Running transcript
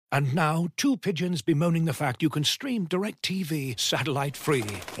And now, two pigeons bemoaning the fact you can stream DirecTV satellite-free.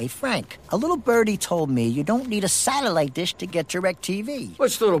 Hey, Frank, a little birdie told me you don't need a satellite dish to get DirecTV.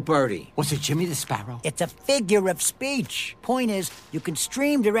 Which little birdie? Was it Jimmy the Sparrow? It's a figure of speech. Point is, you can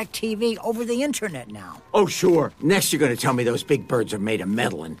stream DirecTV over the internet now. Oh, sure. Next you're going to tell me those big birds are made of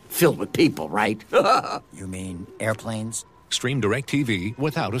metal and filled with people, right? You mean airplanes? Stream DirecTV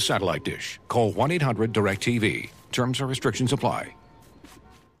without a satellite dish. Call 1-800-DirecTV. Terms or restrictions apply.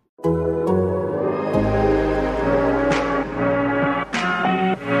 Hey,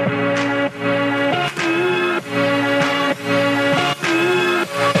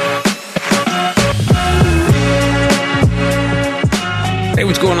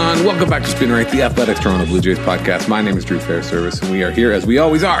 what's going on? Welcome back to Spin Rate, the Athletics Toronto Blue Jays podcast. My name is Drew Fairservice, and we are here, as we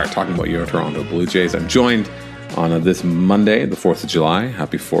always are, talking about your Toronto Blue Jays. I'm joined on this Monday, the 4th of July.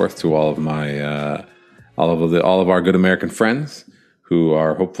 Happy 4th to all of my, all of our good American friends who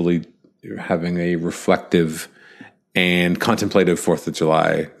are hopefully having a reflective and contemplative 4th of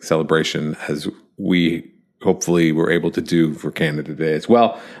July celebration, as we hopefully were able to do for Canada Day as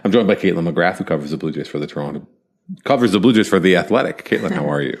well. I'm joined by Caitlin McGrath, who covers the Blue Jays for the The Athletic. Caitlin, how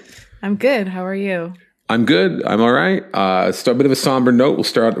are you? I'm good. How are you? I'm good. I'm all right. A bit of a somber note.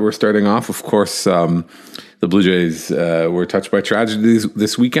 We're starting off, of course. The Blue Jays were touched by tragedy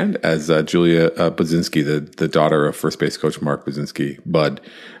this weekend as Julia Budzinski, the daughter of first base coach Mark Budzinski, Bud,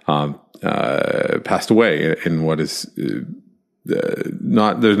 passed away in what is there's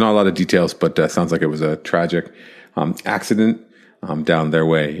not a lot of details, but sounds like it was a tragic accident down their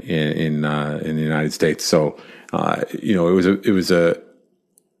way in the United States. So it was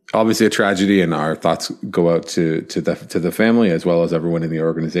obviously a tragedy, and our thoughts go out to the family as well as everyone in the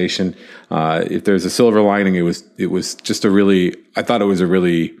organization. If there's a silver lining, it was just I thought it was a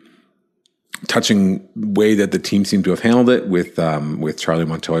really touching way that the team seemed to have handled it with Charlie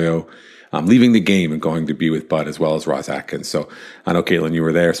Montoyo leaving the game and going to be with Bud as well as Ross Atkins. So I know, Caitlin, you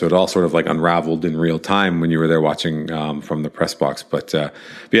were there, so it all sort of like unraveled in real time when you were there watching from the press box. But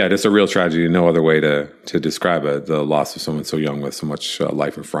yeah, just a real tragedy. No other way to describe it, the loss of someone so young with so much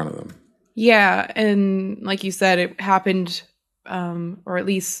life in front of them. Yeah, and like you said, it happened, or at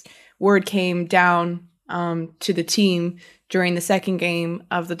least word came down to the team during the second game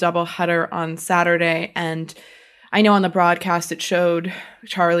of the doubleheader on Saturday. And I know on the broadcast it showed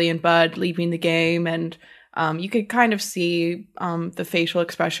Charlie and Bud leaving the game, and you could kind of see the facial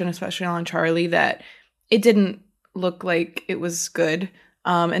expression, especially on Charlie, that it didn't look like it was good.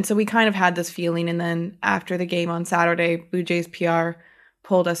 And so we kind of had this feeling. And then after the game on Saturday, Blue Jays PR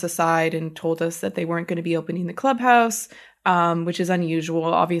pulled us aside and told us that they weren't going to be opening the clubhouse, which is unusual.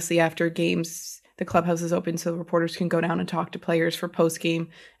 Obviously, after games, the clubhouse is open so reporters can go down and talk to players for post-game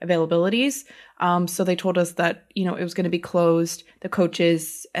availabilities. So they told us that, it was going to be closed. The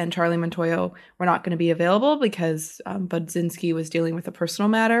coaches and Charlie Montoyo were not going to be available because Budzinski was dealing with a personal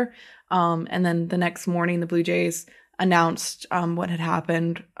matter. And then the next morning, the Blue Jays announced what had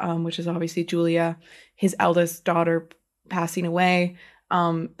happened, which is obviously Julia, his eldest daughter, passing away.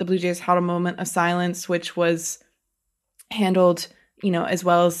 The Blue Jays had a moment of silence, which was handled as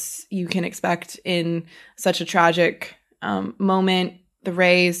well as you can expect in such a tragic moment. The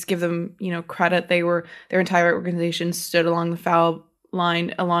Rays, give them, credit. Their entire organization stood along the foul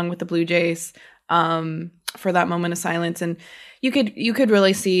line along with the Blue Jays for that moment of silence. And you could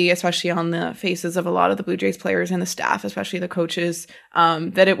really see, especially on the faces of a lot of the Blue Jays players and the staff, especially the coaches,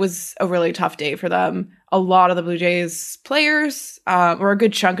 that it was a really tough day for them. A lot of the Blue Jays players, or a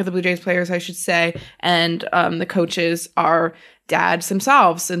good chunk of the Blue Jays players, I should say, and the coaches are dads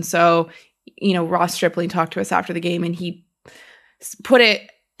themselves. And so, Ross Stripling talked to us after the game, and he put it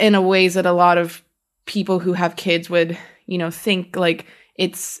in a ways that a lot of people who have kids would, think like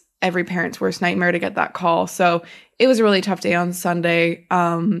it's every parent's worst nightmare to get that call. So it was a really tough day on Sunday.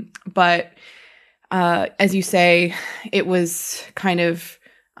 But as you say, it was kind of,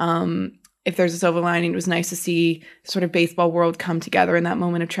 if there's a silver lining, it was nice to see sort of baseball world come together in that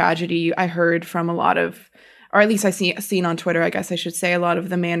moment of tragedy. I heard from a lot of, or at least seen on Twitter, I guess I should say, a lot of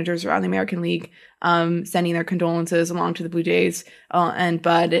the managers around the American League sending their condolences along to the Blue Jays and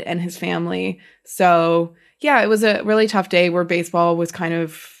Bud and his family. So yeah, it was a really tough day where baseball was kind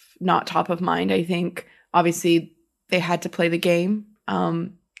of not top of mind. I think obviously they had to play the game.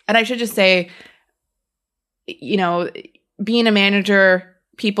 And I should just say, being a manager,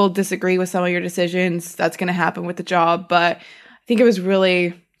 people disagree with some of your decisions. That's going to happen with the job. But I think it was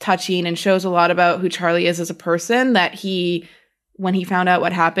really touching and shows a lot about who Charlie is as a person, that when he found out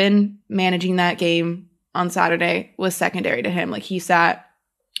what happened, managing that game on Saturday was secondary to him. Like, he sat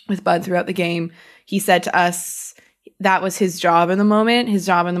with Bud throughout the game. He said to us that was his job in the moment. His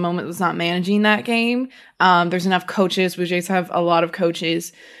job in the moment was not managing that game. There's enough coaches. Blue Jays have a lot of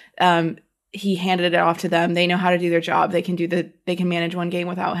coaches. He handed it off to them. They know how to do their job. They can manage one game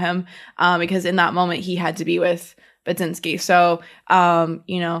without him. Because in that moment he had to be with Budzinski. So,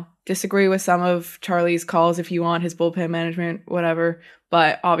 disagree with some of Charlie's calls if you want, his bullpen management, whatever.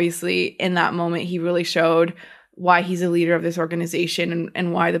 But obviously in that moment, he really showed why he's a leader of this organization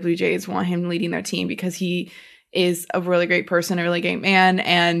and why the Blue Jays want him leading their team, because he is a really great person, a really great man.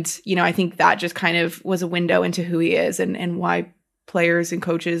 And, I think that just kind of was a window into who he is and why players and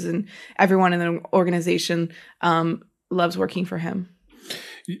coaches and everyone in the organization loves working for him.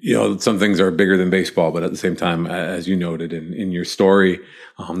 Some things are bigger than baseball, but at the same time, as you noted in your story,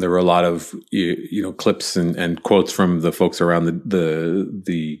 there were a lot of clips and quotes from the folks around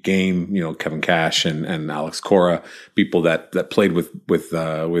the game. Kevin Cash and Alex Cora, people that played with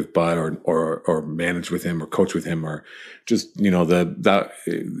Bud or managed with him or coached with him, or just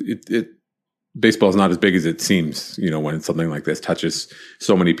baseball is not as big as it seems. When something like this touches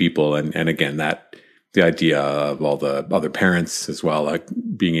so many people, and again the idea of all the other parents as well, like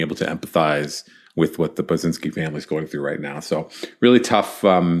being able to empathize with what the Budzinski family is going through right now. So really tough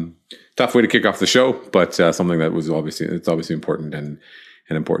way to kick off the show, but something that was obviously important and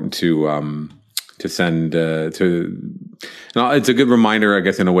important to send to. Now, it's a good reminder, I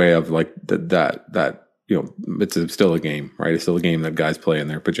guess, in a way of like that it's still a game, right? It's still a game that guys play in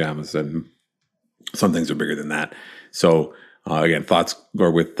their pajamas, and some things are bigger than that. So. Again, thoughts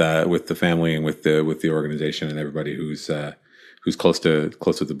are with the family and with the organization and everybody who's close to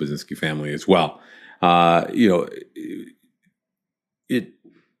the Budzinski family as well. It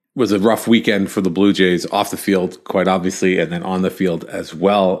was a rough weekend for the Blue Jays off the field, quite obviously, and then on the field as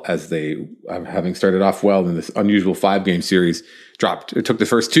well, as they, having started off well in this unusual 5-game series, dropped. It took the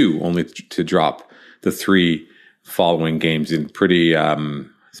first 2 only to drop the 3 following games in pretty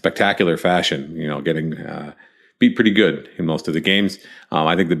spectacular fashion. Getting beat pretty good in most of the games.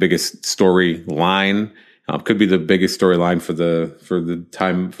 I think the biggest storyline could be the biggest storyline for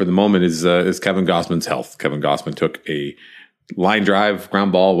the moment is Kevin Gausman's health. Kevin Gausman took a line drive,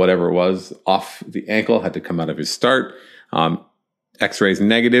 ground ball, whatever it was, off the ankle, had to come out of his start. X-rays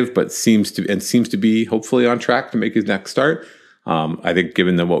negative, but seems to be hopefully on track to make his next start. I think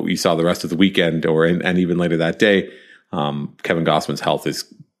given what we saw the rest of the weekend and even later that day, Kevin Gausman's health is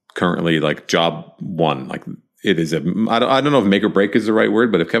currently like job one. Like, it is I don't know if make or break is the right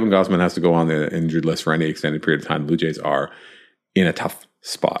word, but if Kevin Gausman has to go on the injured list for any extended period of time, the Blue Jays are in a tough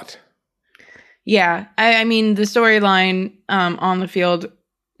spot. Yeah. I mean, the storyline on the field,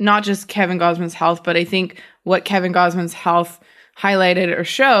 not just Kevin Gausman's health, but I think what Kevin Gausman's health highlighted or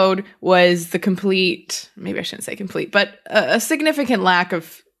showed was the maybe I shouldn't say complete, but a significant lack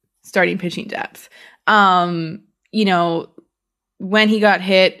of starting pitching depth. When he got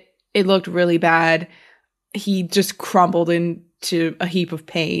hit, it looked really bad. He just crumbled into a heap of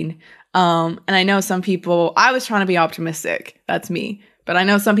pain. And I know some people, I was trying to be optimistic. That's me. But I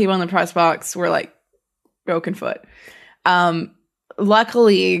know some people in the press box were like, broken foot.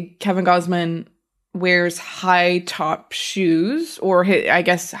 Luckily, Kevin Gausman wears high top shoes, or I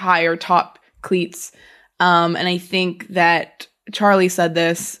guess higher top cleats. And I think that Charlie said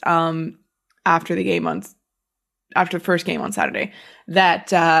this after the first game on Saturday, that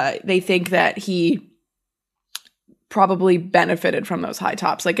they think that he probably benefited from those high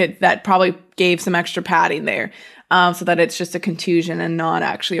tops. That probably gave some extra padding there, so that it's just a contusion and not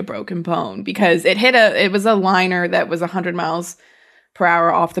actually a broken bone, because it was a liner that was 100 miles per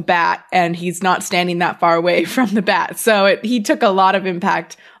hour off the bat, and he's not standing that far away from the bat. So he took a lot of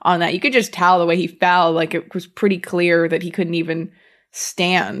impact on that. You could just tell the way he fell, like it was pretty clear that he couldn't even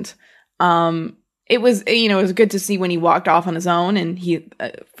stand. It was good to see when he walked off on his own, and he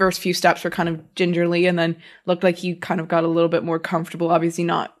first few steps were kind of gingerly, and then looked like he kind of got a little bit more comfortable. Obviously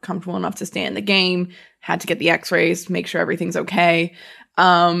not comfortable enough to stay in the game. Had to get the x-rays to make sure everything's okay.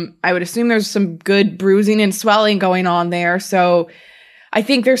 I would assume there's some good bruising and swelling going on there. So I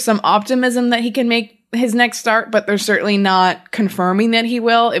think there's some optimism that he can make his next start, but they're certainly not confirming that he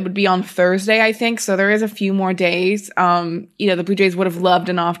will. It would be on Thursday, I think. So there is a few more days. The Blue Jays would have loved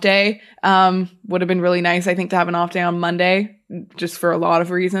an off day. Would have been really nice, I think, to have an off day on Monday, just for a lot of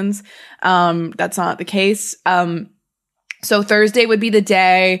reasons. That's not the case. So Thursday would be the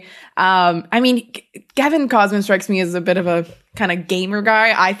day. Kevin Gausman strikes me as a bit of a kind of gamer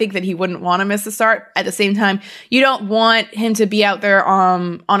guy. I think that he wouldn't want to miss the start. At the same time, you don't want him to be out there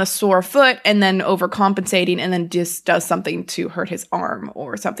on a sore foot and then overcompensating and then just does something to hurt his arm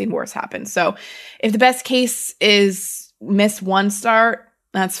or something worse happens. So if the best case is miss one start,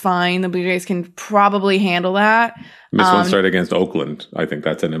 That's fine. The Blue Jays can probably handle that. Miss one start against Oakland. I think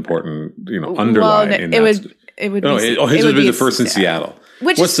that's an important, underline. Well, in it that. would His be, would be the first in Seattle.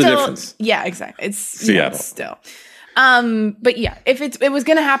 Which What's still, the difference? Yeah, exactly. It's Seattle. Still. But yeah, if it was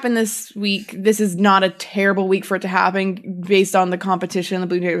going to happen this week, this is not a terrible week for it to happen based on the competition the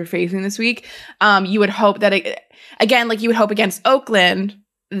Blue Jays are facing this week. You would hope that you would hope against Oakland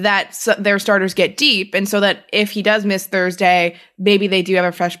that their starters get deep, and so that if he does miss Thursday, maybe they do have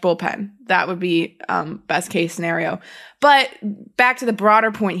a fresh bullpen. That would be best case scenario. But back to the broader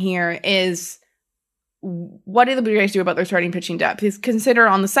point here is, what do the Blue Jays do about their starting pitching depth? Because consider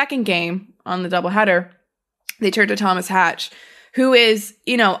on the second game, on the doubleheader, they turned to Thomas Hatch, who is,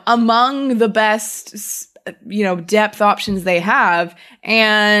 among the best, depth options they have.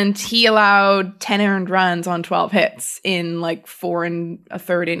 And he allowed 10 earned runs on 12 hits in 4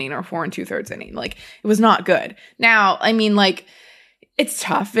 1/3 inning or 4 2/3 inning. It was not good. Now, it's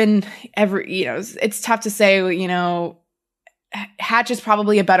tough, and it's tough to say, Hatch is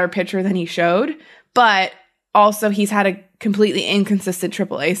probably a better pitcher than he showed, but also he's had a completely inconsistent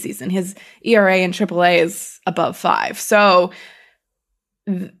AAA season. His ERA in AAA is above 5. So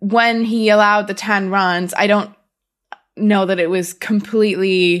when he allowed the 10 runs, I don't know that it was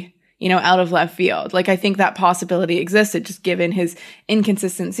completely, out of left field. I think that possibility existed just given his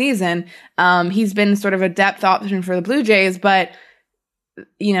inconsistent season. He's been sort of a depth option for the Blue Jays, but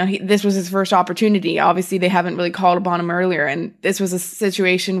this was his first opportunity. Obviously, they haven't really called upon him earlier, and this was a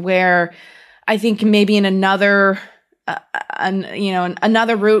situation where I think maybe in another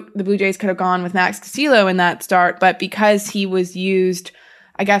route the Blue Jays could have gone with Max Castillo in that start, but because he was used,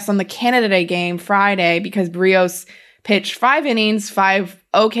 I guess, on the Canada Day game Friday, because Berrios pitched 5 innings, 5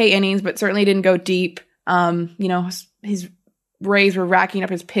 okay innings, but certainly didn't go deep. His Rays were racking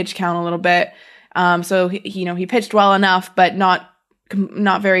up his pitch count a little bit, so he pitched well enough, but not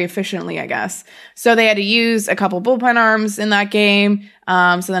very efficiently, I guess. So they had to use a couple bullpen arms in that game.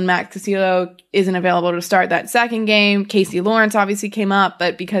 So then Max Castillo isn't available to start that second game. Casey Lawrence obviously came up,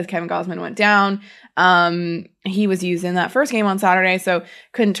 but because Kevin Gausman went down, he was used in that first game on Saturday, so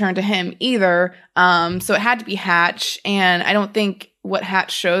couldn't turn to him either. So it had to be Hatch, and I don't think what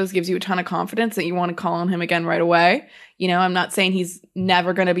Hatch shows gives you a ton of confidence that you want to call on him again right away. I'm not saying he's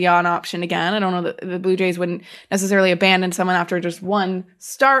never going to be on option again. I don't know that the Blue Jays wouldn't necessarily abandon someone after just one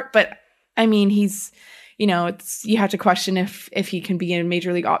start, but I mean, he's, you have to question if he can be a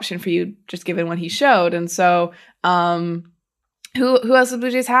major league option for you just given what he showed. And so, who else do the Blue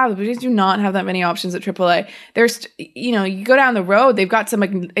Jays have? The Blue Jays do not have that many options at AAA. There's, you go down the road, they've got some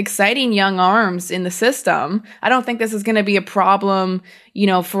exciting young arms in the system. I don't think this is going to be a problem,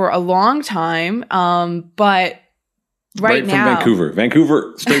 for a long time. But right now, from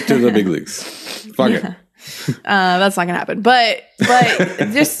Vancouver straight to the big leagues. Fuck it. That's not gonna happen. But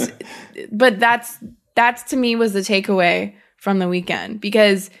that's to me was the takeaway from the weekend,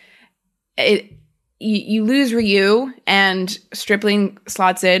 because you lose Ryu and Stripling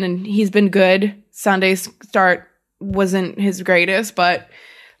slots in, and he's been good. Sunday's start wasn't his greatest, but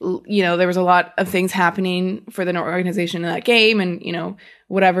there was a lot of things happening for the organization in that game, and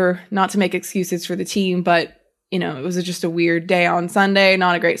whatever. Not to make excuses for the team, but it was just a weird day on Sunday.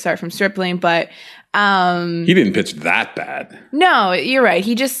 Not a great start from Stripling, but he didn't pitch that bad. No, you're right.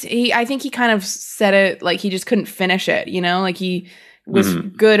 I think he kind of said it he just couldn't finish it. He was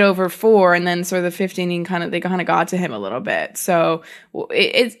good over 4, and then sort of the 5th inning they kind of got to him a little bit. So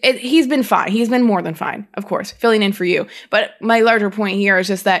he's been fine. He's been more than fine, of course, filling in for you. But my larger point here is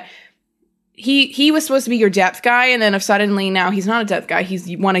just that he was supposed to be your depth guy, and then if suddenly now he's not a depth guy, he's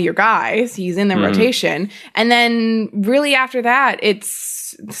one of your guys. He's in the rotation. And then really after that,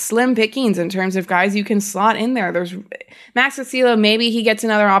 it's slim pickings in terms of guys you can slot in there. There's Max Castillo, maybe he gets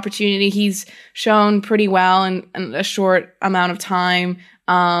another opportunity. He's shown pretty well in a short amount of time.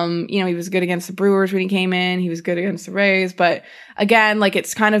 He was good against the Brewers when he came in. He was good against the Rays. But again,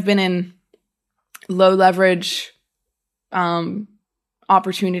 it's kind of been in low leverage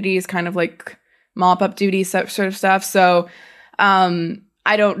opportunities, kind of mop up duty sort of stuff. So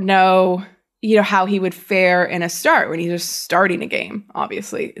I don't know, how he would fare in a start when he's just starting a game.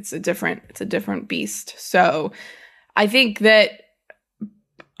 Obviously, it's a different beast. So I think that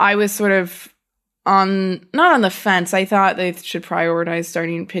I was sort of not on the fence. I thought they should prioritize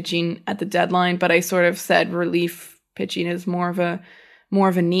starting pitching at the deadline, but I sort of said relief pitching is more of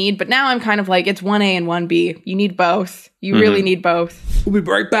a need. But now I'm kind of it's 1A and 1B. You need both. You really need both. We'll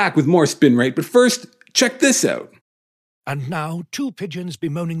be right back with more Spin Rate, but first, check this out. And now, two pigeons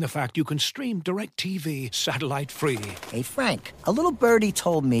bemoaning the fact you can stream DirecTV satellite-free. Hey, Frank, a little birdie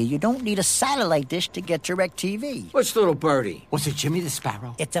told me you don't need a satellite dish to get DirecTV. What's little birdie? Was it Jimmy the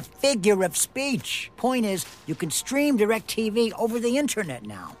Sparrow? It's a figure of speech. Point is, you can stream DirecTV over the internet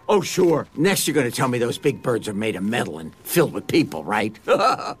now. Oh, sure. Next you're going to tell me those big birds are made of metal and filled with people, right?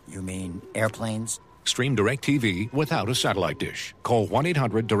 You mean airplanes? Stream DirecTV without a satellite dish. Call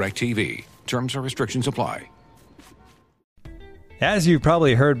 1-800-DirecTV. Terms and restrictions apply. As you've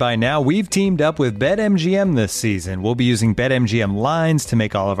probably heard by now, we've teamed up with BetMGM this season. We'll be using BetMGM lines to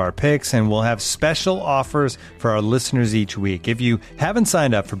make all of our picks, and we'll have special offers for our listeners each week. If you haven't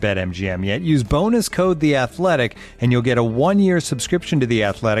signed up for BetMGM yet, use bonus code The Athletic, and you'll get a 1-year subscription to The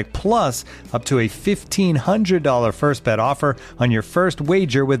Athletic, plus up to a $1,500 first bet offer on your first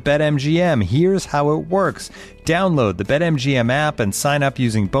wager with BetMGM. Here's how it works. Download the BetMGM app and sign up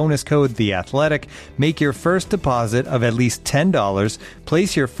using bonus code The Athletic. Make your first deposit of at least $10.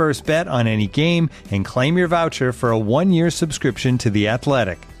 Place your first bet on any game and claim your voucher for a 1-year subscription to The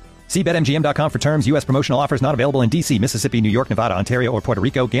Athletic. See BetMGM.com for terms. U.S. promotional offers not available in D.C., Mississippi, New York, Nevada, Ontario, or Puerto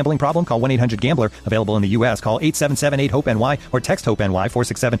Rico. Gambling problem? Call 1-800-GAMBLER. Available in the U.S. Call 877-8-HOPE-NY or text HOPE-NY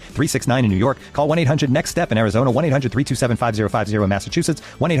 467-369 in New York. Call 1-800-NEXT-STEP in Arizona. 1-800-327-5050 in Massachusetts.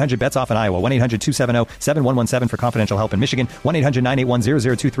 1-800-BETS-OFF in Iowa. 1-800-270-7117 for confidential help in Michigan.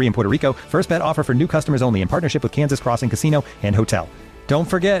 1-800-981-0023 in Puerto Rico. First bet offer for new customers only in partnership with Kansas Crossing Casino and Hotel. Don't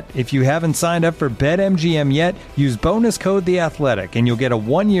forget, if you haven't signed up for BetMGM yet, use bonus code The Athletic, and you'll get a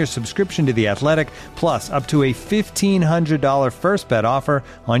 1-year subscription to The Athletic, plus up to a $1,500 first bet offer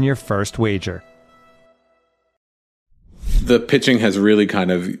on your first wager. The pitching has really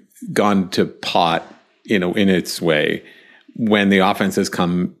kind of gone to pot, in its way when the offense has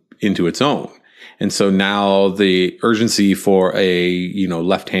come into its own. And so now the urgency for a,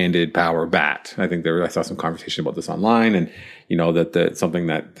 left-handed power bat. I think I saw some conversation about this online, and, that's something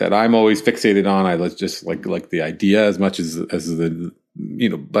that I'm always fixated on. I just like the idea as much as the,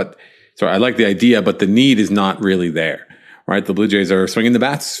 I like the idea, but the need is not really there, right? The Blue Jays are swinging the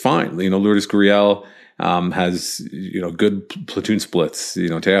bats fine. Lourdes Gurriel has, good platoon splits.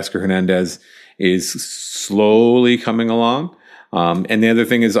 Teoscar Hernandez is slowly coming along. And the other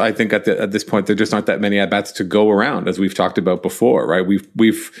thing is, I think at this point, there just aren't that many at-bats to go around, as we've talked about before, right?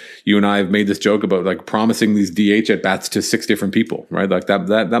 You and I have made this joke about like promising these DH at-bats to 6 different people, right? Like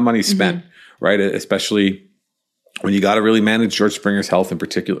that money's spent, right? Especially when you got to really manage George Springer's health in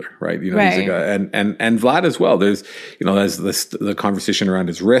particular, right? Right. And Vlad as well. There's, the conversation around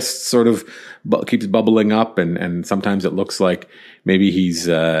his wrists sort of keeps bubbling up, and sometimes it looks like maybe he's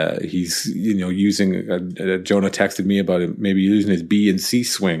using. Jonah texted me about it, maybe using his B and C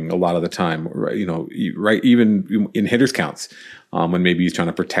swing a lot of the time, right? Right, even in hitters counts. When maybe he's trying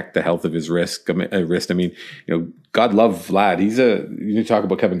to protect the health of his wrist. I mean, God love Vlad. You talk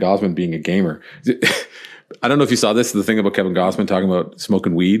about Kevin Gausman being a gamer. I don't know if you saw this, the thing about Kevin Gausman talking about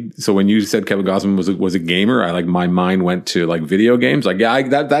smoking weed. So when you said Kevin Gausman was a gamer, my mind went to like video games. Like, yeah,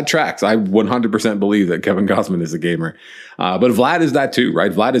 that tracks. I 100% believe that Kevin Gausman is a gamer. But Vlad is that too,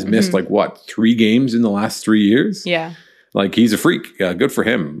 right? Vlad has missed 3 games in the last 3 years. Yeah. Like, he's a freak. Good for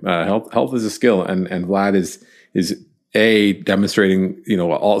him. Health is a skill. And Vlad is demonstrating,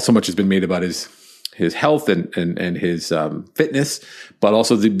 so much has been made about his health and his fitness, but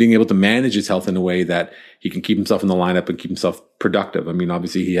also being able to manage his health in a way that he can keep himself in the lineup and keep himself productive. I mean,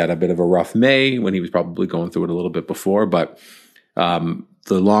 obviously he had a bit of a rough May when he was probably going through it a little bit before, but that's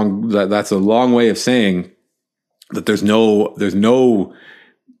a long way of saying that there's no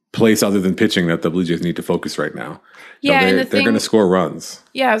place other than pitching that the Blue Jays need to focus right now. Yeah, they're going to score runs.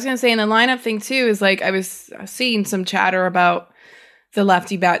 Yeah, I was going to say, in the lineup thing too, is I was seeing some chatter about the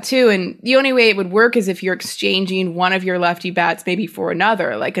lefty bat too, and the only way it would work is if you're exchanging one of your lefty bats maybe for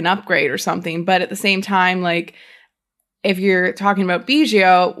another, like an upgrade or something. But at the same time, if you're talking about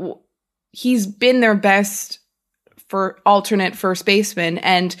Biggio, he's been their best for alternate first baseman,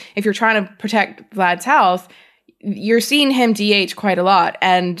 and if you're trying to protect Vlad's health, you're seeing him DH quite a lot,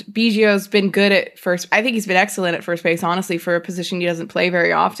 and Biggio's been good at first. I think he's been excellent at first base, honestly, for a position he doesn't play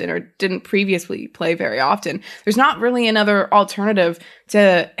very often or didn't previously play very often. There's not really another alternative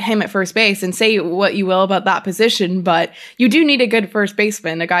to him at first base, and say what you will about that position, but you do need a good first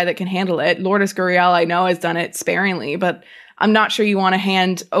baseman, a guy that can handle it. Lourdes Gurriel, I know, has done it sparingly, but I'm not sure you want to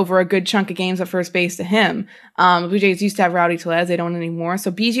hand over a good chunk of games at first base to him. Blue Jays used to have Rowdy Tellez. They don't anymore.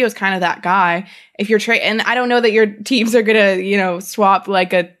 So Biggio is kind of that guy. If you're and I don't know that your teams are going to, swap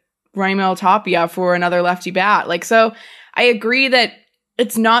like a Raimel Tapia for another lefty bat. So I agree that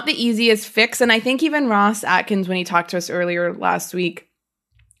it's not the easiest fix. And I think even Ross Atkins, when he talked to us earlier last week,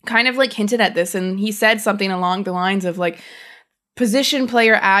 kind of like hinted at this, and he said something along the lines of like, position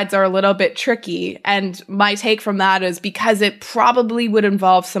player ads are a little bit tricky. And my take from that is because it probably would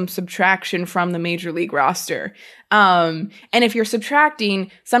involve some subtraction from the major league roster. And if you're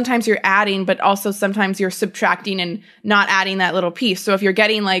subtracting, sometimes you're adding, but also sometimes you're subtracting and not adding that little piece. So if you're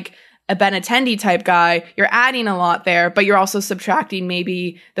getting like a Benintendi type guy, you're adding a lot there, but you're also subtracting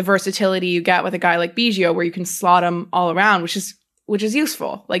maybe the versatility you get with a guy like Biggio, where you can slot him all around, which is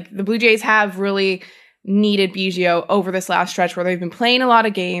useful. Like the Blue Jays have really needed Biggio over this last stretch where they've been playing a lot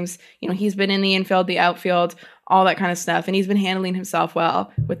of games. You know, he's been in the infield, the outfield, all that kind of stuff, and he's been handling himself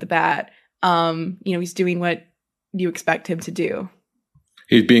well with the bat. You know, he's doing what you expect him to do.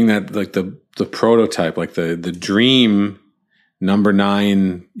 He's being that like the prototype, like the dream number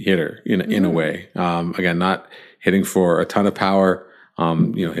 9 hitter in a way. Again, not hitting for a ton of power,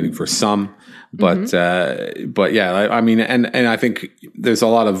 you know, hitting for some, but yeah, I mean, and I think there's a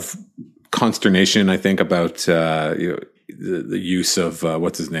lot of consternation, I think, about you know, the use of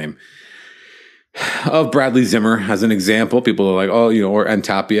what's his name, of Bradley Zimmer as an example. People are like, oh, you know, and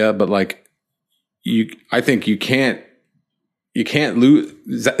Tapia, but like I think you can't lose.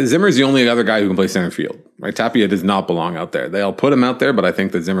 Zimmer's the only other guy who can play center field, right? Tapia does not belong out there. They'll put him out there, but I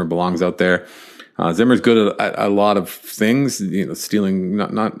think that Zimmer belongs out there. Zimmer's good at a lot of things, you know, stealing,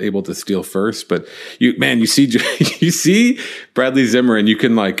 not able to steal first, but you see Bradley Zimmer, and you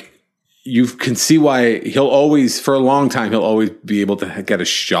can see why he'll always, for a long time, he'll always be able to get a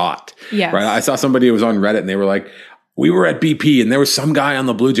shot. Yes. Right. I saw somebody who was on Reddit and they were like, we were at BP and there was some guy on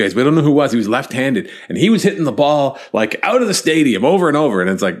the Blue Jays. We don't know who it was. He was left-handed and he was hitting the ball like out of the stadium over and over. And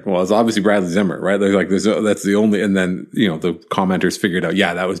it's like, well, it's obviously Bradley Zimmer, right? They're like, that's the only, and then, you know, the commenters figured out,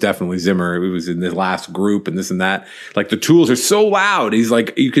 yeah, that was definitely Zimmer. It was in the last group and this and that. Like the tools are so loud. He's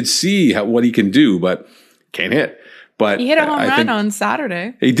like, you could see what he can do, but can't hit. But he hit a home run on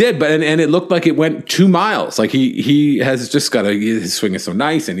Saturday. He did, but and it looked like it went 2 miles. Like he has just got his swing is so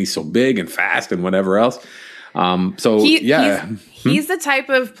nice and he's so big and fast and whatever else. He's the type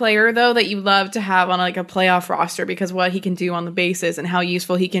of player though that you love to have on like a playoff roster because what he can do on the bases and how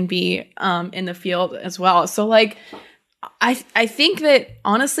useful he can be in the field as well. So like I think that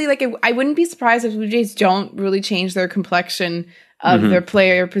honestly, like I wouldn't be surprised if Blue Jays don't really change their complexion of their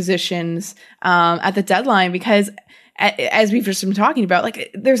player positions at the deadline, because as we've just been talking about, like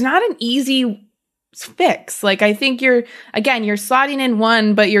there's not an easy fix. Like I think you're slotting in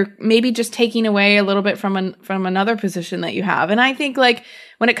one, but you're maybe just taking away a little bit from another position that you have. And I think like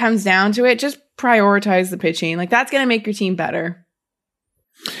when it comes down to it, just prioritize the pitching. Like that's going to make your team better.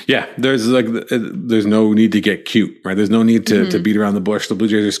 Yeah, there's no need to get cute, right? There's no need to beat around the bush. The Blue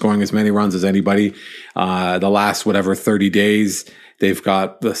Jays are scoring as many runs as anybody. The last 30 days, they've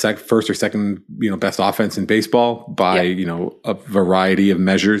got the first or second, best offense in baseball by a variety of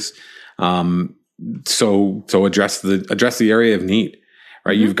measures. So address the area of need,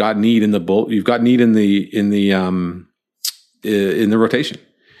 right? You've got need in the you've got need in the rotation.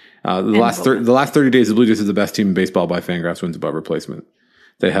 The last 30 days, the Blue Jays is the best team in baseball by Fangraphs wins above replacement.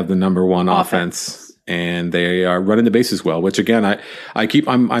 They have the number one offense and they are running the bases well, which again,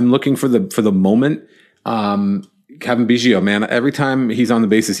 I'm looking for the moment. Cavan Biggio, man, every time he's on the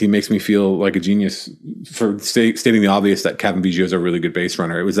bases, he makes me feel like a genius for stating the obvious that Cavan Biggio is a really good base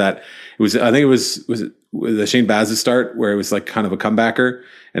runner. I think it was the Shane Baz's start where it was like kind of a comebacker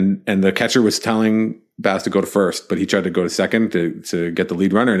and the catcher was telling Baz to go to first, but he tried to go to second to get the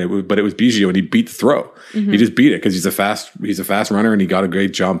lead runner. But it was Biggio and he beat the throw. He just beat it because he's a fast runner and he got a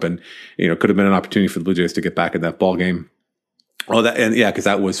great jump and, could have been an opportunity for the Blue Jays to get back in that ball game. Oh, because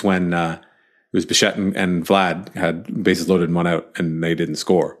that was when, it was Bichette and Vlad had bases loaded and one out, and they didn't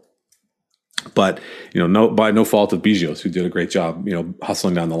score. But by no fault of Biggio's, who did a great job,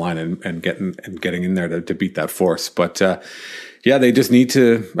 hustling down the line and getting in there to beat that force. But they just need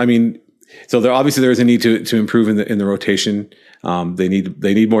to. I mean, so there is a need to improve in the rotation. They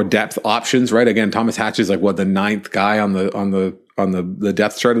need more depth options, right? Again, Thomas Hatch is like the ninth guy on the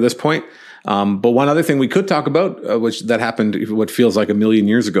depth chart at this point. But one other thing we could talk about, which that happened, what feels like a million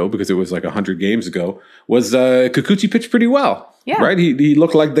years ago, because it was like 100 games ago, was Kikuchi pitched pretty well. Yeah. Right. He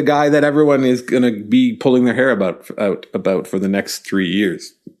looked like the guy that everyone is going to be pulling their hair about for the next 3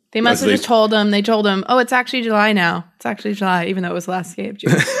 years. They must have just told him. They told him, "Oh, it's actually July now. It's actually July," even though it was the last day of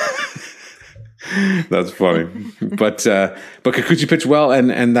June. That's funny, but Kikuchi pitched well,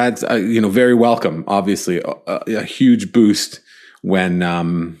 and that's very welcome. Obviously, a huge boost when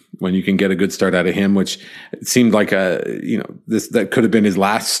you can get a good start out of him, which it seemed like that could have been his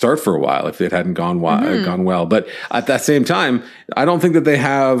last start for a while if it hadn't gone well. But at that same time, I don't think that they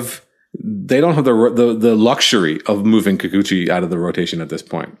have they don't have the luxury of moving Kikuchi out of the rotation at this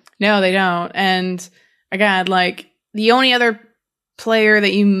point. No, they don't. And again, like the only other player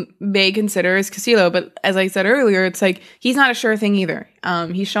that you may consider is Castillo, but as I said earlier, it's like he's not a sure thing either.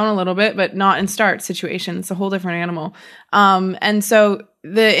 He's shown a little bit, but not in start situation. It's a whole different animal. And so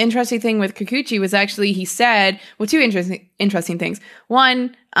the interesting thing with Kikuchi was actually he said, well, two interesting things.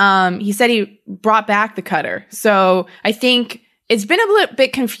 One, he said he brought back the cutter. So I think it's been a little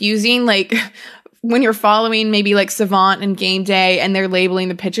bit confusing, like when you're following maybe like Savant and Game Day and they're labeling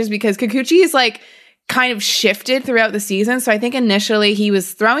the pitches, because Kikuchi is like kind of shifted throughout the season. So I think initially he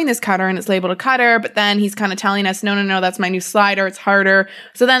was throwing this cutter and it's labeled a cutter, but then he's kind of telling us, no, that's my new slider. It's harder.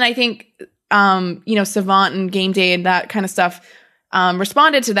 So then I think, Savant and Game Day and that kind of stuff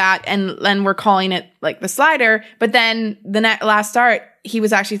responded to that. And then we're calling it like the slider. But then the last start, he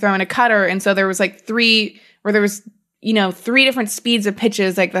was actually throwing a cutter. And so there was like three different speeds of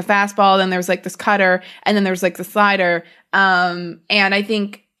pitches, like the fastball, then there was like this cutter, and then there was like the slider. And I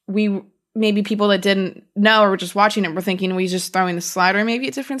think maybe people that didn't know or were just watching it were thinking, well, he's just throwing the slider maybe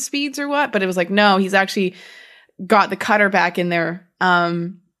at different speeds or what. But it was like, no, he's actually got the cutter back in there.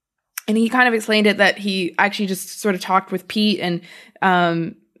 And he kind of explained it that he actually just sort of talked with Pete and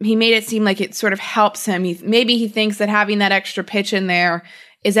he made it seem like it sort of helps him. Maybe he thinks that having that extra pitch in there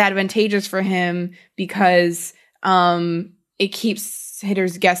is advantageous for him because it keeps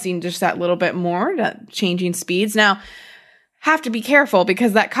hitters guessing just that little bit more, that changing speeds. Now, have to be careful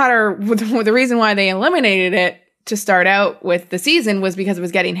because that cutter, the reason why they eliminated it to start out with the season was because it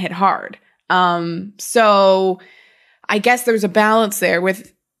was getting hit hard. So I guess there's a balance there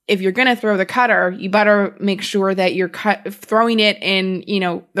with, if you're going to throw the cutter, you better make sure that you're throwing it in,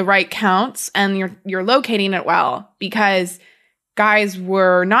 the right counts and you're locating it well, because guys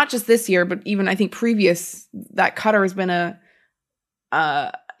were not just this year, but even I think previous, that cutter has been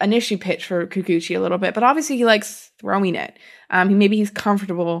an issue pitch for Kikuchi a little bit, but obviously he likes throwing it. Maybe he's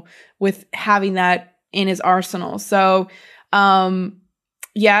comfortable with having that in his arsenal. So,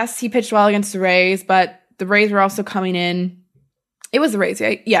 yes, he pitched well against the Rays, but the Rays were also coming in. It was the Rays,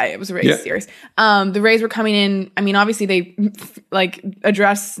 right? Yeah, it was the Rays series. The Rays were coming in. I mean, obviously they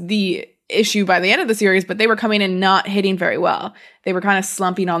addressed the issue by the end of the series, but they were coming in not hitting very well. They were kind of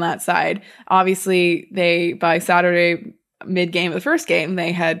slumping on that side. Obviously, by Saturday mid-game of the first game,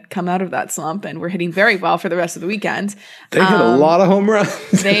 they had come out of that slump and were hitting very well for the rest of the weekend. They hit a lot of home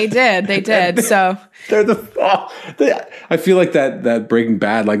runs. They did. So I feel like that Breaking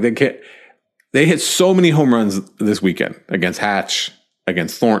Bad, like they hit so many home runs this weekend against Hatch,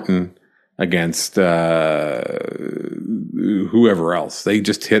 against Thornton, against whoever else. They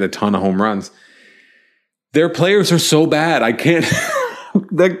just hit a ton of home runs. Their players are so bad. I can't.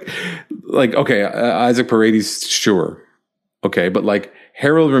 Isaac Paredes, sure. Okay, but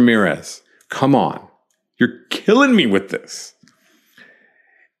Harold Ramirez, come on. You're killing me with this.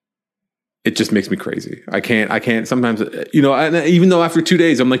 It just makes me crazy. I can't sometimes, and even though after 2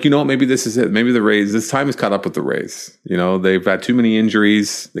 days, I'm like, maybe this is it. Maybe the Rays, this time is caught up with the Rays. They've had too many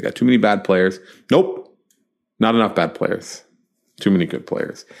injuries. They got too many bad players. Nope. Not enough bad players. Too many good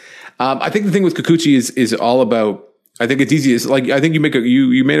players. I think the thing with Kikuchi is all about, I think it's easy. It's like, I think you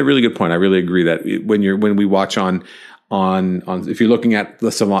made a really good point. I really agree that when we watch on if you're looking at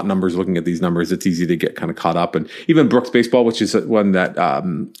the Savant numbers, looking at these numbers, it's easy to get kind of caught up. And even Brooks Baseball, which is one that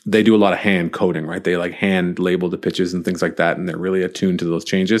they do a lot of hand coding, right? They hand label the pitches and things like that, and they're really attuned to those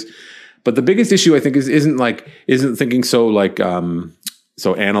changes. But the biggest issue I think isn't thinking so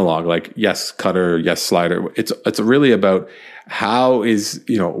analog, yes cutter, yes slider. It's really about how is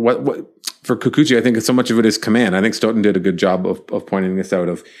what for Kikuchi. I think so much of it is command. I think Stoughton did a good job of pointing this out.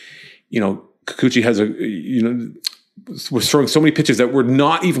 Of Kikuchi has was throwing so many pitches that were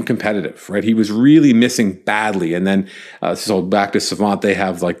not even competitive, right? He was really missing badly. And then, so back to Savant, they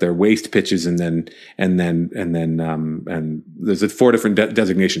have their waste pitches and then there's 4 different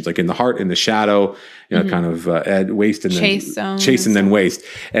designations, in the heart, in the shadow, kind of, waste and chase and then waste.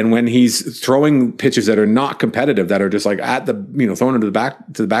 And when he's throwing pitches that are not competitive, that are just at the, thrown into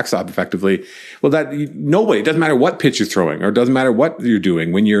the backstop effectively, well, it doesn't matter what pitch you're throwing, or it doesn't matter what you're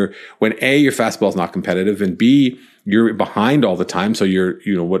doing when A, your fastball is not competitive, and B, you're behind all the time. So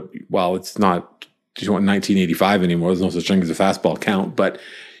it's not 1985 anymore. There's no such thing as a fastball count, but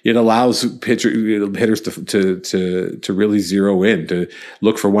it allows hitters to really zero in, to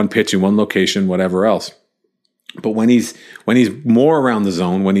look for one pitch in one location, whatever else. But when he's more around the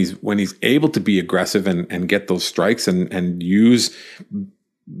zone, when he's able to be aggressive and get those strikes and use,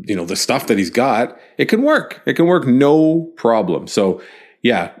 the stuff that he's got, it can work. It can work no problem. So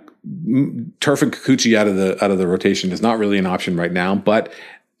yeah, turfing Kikuchi out of the rotation is not really an option right now, but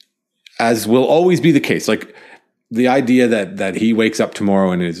as will always be the case, like the idea that he wakes up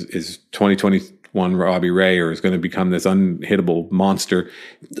tomorrow and is 2021 Robbie Ray or is going to become this unhittable monster,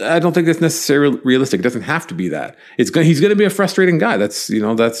 I don't think that's necessarily realistic. It doesn't have to be that. He's going to be a frustrating guy. That's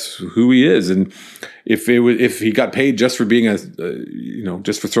who he is. And if he got paid just for being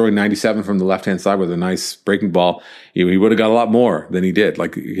just for throwing 97 from the left hand side with a nice breaking ball, he would have got a lot more than he did.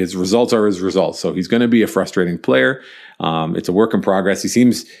 Like, his results are his results. So he's going to be a frustrating player. It's a work in progress. He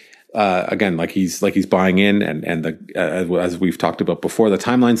seems, again, like he's buying in, and as we've talked about before, the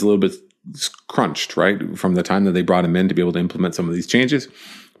timeline's a little bit crunched, right, from the time that they brought him in to be able to implement some of these changes.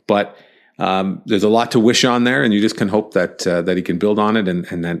 But there's a lot to wish on there, and you just can hope that he can build on it,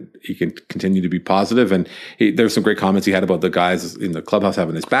 and that he can continue to be positive. And there's some great comments he had about the guys in the clubhouse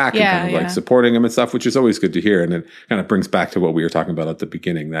having his back and kind of like supporting him and stuff, which is always good to hear. And it kind of brings back to what we were talking about at the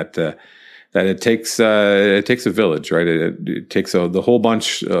beginning, that it takes a village, right? It takes the whole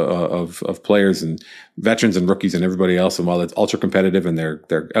bunch of players and veterans and rookies and everybody else. And while it's ultra competitive and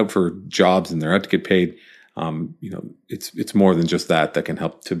they're out for jobs and they're out to get paid, it's more than just that can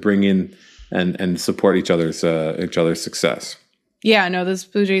help to bring in and support each other's success. Yeah, no, this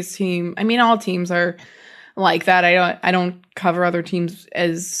Blue Jays team, I mean, all teams are like that. I don't cover other teams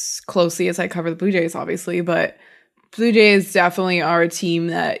as closely as I cover the Blue Jays, obviously, but Blue Jays definitely are a team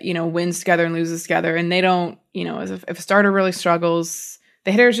that, wins together and loses together. And they don't, if a starter really struggles,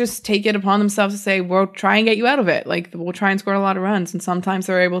 the hitters just take it upon themselves to say, we'll try and get you out of it. Like, we'll try and score a lot of runs. And sometimes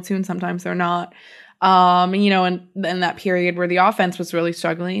they're able to, and sometimes they're not. And in that period where the offense was really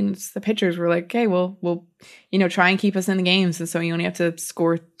struggling, the pitchers were like, okay, we'll try and keep us in the games. And so you only have to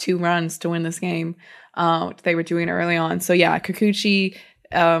score 2 runs to win this game, which they were doing early on. So yeah, Kikuchi,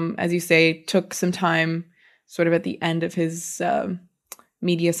 as you say, took some time sort of at the end of his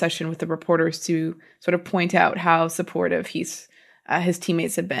media session with the reporters to sort of point out how supportive his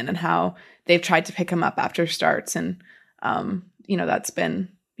teammates have been and how they've tried to pick him up after starts. And, that's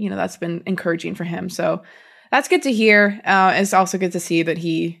been encouraging for him. So that's good to hear. It's also good to see that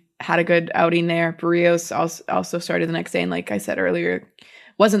he had a good outing there. Barrios also started the next day. And like I said earlier,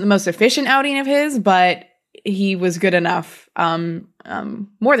 wasn't the most efficient outing of his, but he was good enough,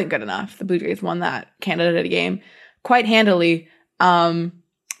 more than good enough. The Blue Jays won that Canada game quite handily. And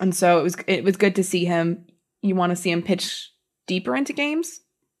so it was good to see him. You want to see him pitch deeper into games,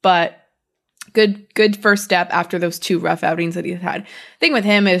 but good first step after those 2 rough outings that he's had. Thing with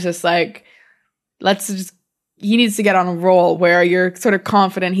him is just like, he needs to get on a roll where you're sort of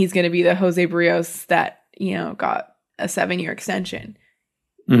confident he's going to be the Jose Barrios that, got a 7-year extension.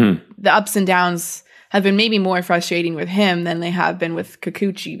 Mm-hmm. The ups and downs have been maybe more frustrating with him than they have been with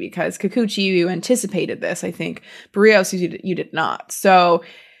Kikuchi, because Kikuchi, you anticipated this. I think Barrios, you did not. So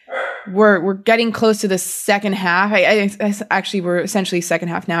we're getting close to the second half. Actually, we're essentially second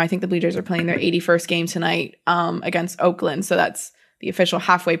half now. I think the Blue Jays are playing their 81st game tonight against Oakland. So that's the official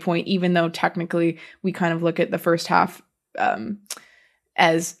halfway point, even though technically we kind of look at the first half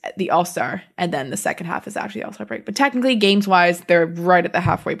as the All-Star, and then the second half is actually the All-Star break. But technically, games-wise, they're right at the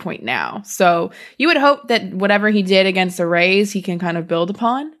halfway point now. So you would hope that whatever he did against the Rays, he can kind of build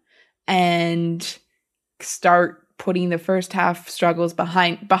upon and start putting the first half struggles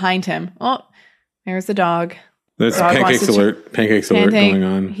behind him. Oh, there's the dog. There's pancakes alert going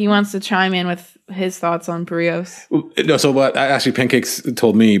on. He wants to chime in with his thoughts on Barrios. No, so what? Actually, Pancakes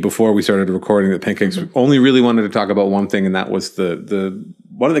told me before we started recording that Pancakes only really wanted to talk about one thing, and that was the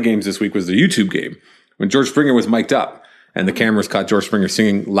one of the games this week was the YouTube game when George Springer was mic'd up and the cameras caught George Springer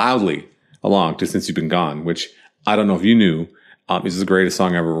singing loudly along to "Since You've Been Gone," which I don't know if you knew is the greatest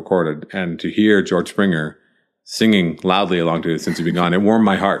song ever recorded, and to hear George Springer singing loudly along to it "Since You've Been Gone," it warmed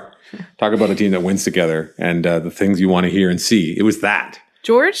my heart. Talk about a team that wins together and the things you want to hear and see. It was that.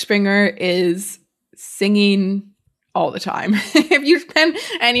 George Springer is singing all the time. If you spend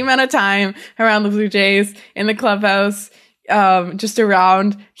any amount of time around the Blue Jays, in the clubhouse, just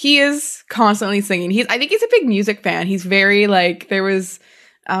around, he is constantly singing. I think he's a big music fan. He's very there was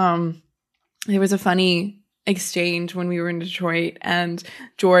a funny exchange when we were in Detroit, and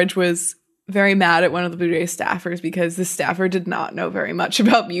George was very mad at one of the Blue Jays staffers because the staffer did not know very much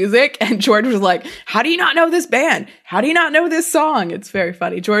about music. And George was like, how do you not know this band? How do you not know this song? It's very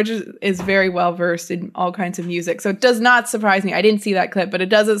funny. George is very well versed in all kinds of music. So it does not surprise me. I didn't see that clip, but it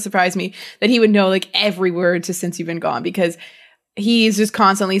doesn't surprise me that he would know every word to "Since You've Been Gone," because he's just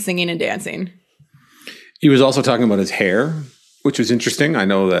constantly singing and dancing. He was also talking about his hair, which was interesting. I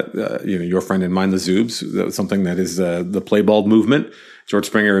know that, your friend and mine, the Zoobs, that was something that is the play bald movement. George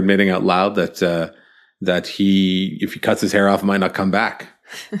Springer admitting out loud that if he cuts his hair off, it might not come back.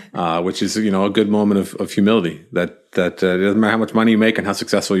 which is, a good moment of humility that it doesn't matter how much money you make and how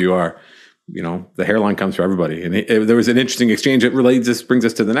successful you are. The hairline comes for everybody. And there was an interesting exchange. Brings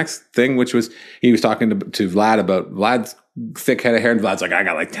us to the next thing, which was he was talking to Vlad about Vlad's thick head of hair. And Vlad's like, I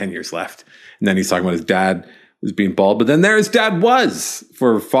got like 10 years left. And then he's talking about his dad was being bald. But then there his dad was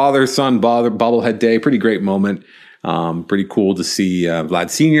for father-son bobblehead day. Pretty great moment. Pretty cool to see Vlad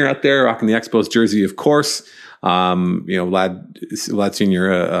Sr. out there rocking the Expos jersey, of course. Vlad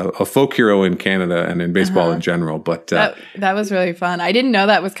Sr., a folk hero in Canada and in baseball in general. But that was really fun. I didn't know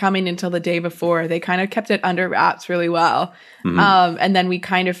that was coming until the day before. They kind of kept it under wraps really well. Mm-hmm. And then we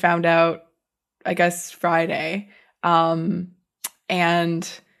kind of found out, I guess, Friday. And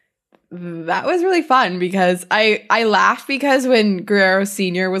that was really fun because I laughed because when Guerrero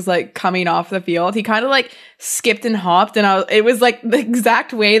Sr. was like coming off the field, he kind of like skipped and hopped, and it was like the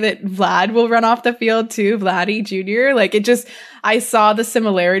exact way that Vlad will run off the field too, Vladdy Jr. Like I saw the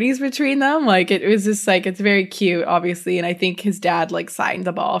similarities between them. Like it was just like, it's very cute, obviously. And I think his dad like signed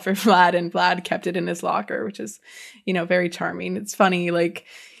the ball for Vlad, and Vlad kept it in his locker, which is, very charming. It's funny, like,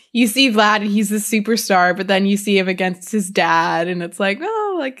 you see Vlad and he's the superstar, but then you see him against his dad and it's like,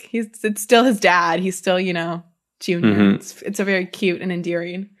 oh, like it's still his dad. He's still, junior. Mm-hmm. It's a very cute and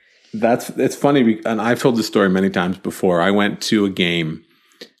endearing. It's funny. And I've told this story many times before. I went to a game.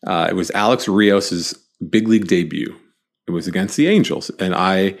 It was Alex Rios's big league debut. It was against the Angels. And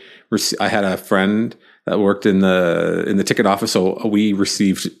I had a friend that worked in the ticket office. So we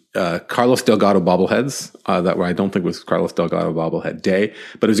received Carlos Delgado bobbleheads. I don't think was Carlos Delgado bobblehead day,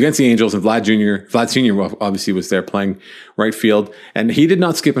 but it was against the Angels, and Vlad Sr. obviously was there playing right field, and he did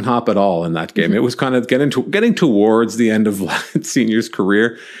not skip and hop at all in that game. Mm-hmm. It was kind of getting towards the end of Vlad Sr.'s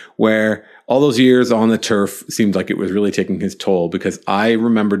career, where all those years on the turf seemed like it was really taking his toll, because I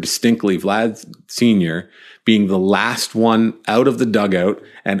remember distinctly Vlad Sr. being the last one out of the dugout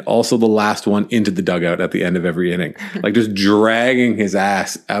and also the last one into the dugout at the end of every inning, like just dragging his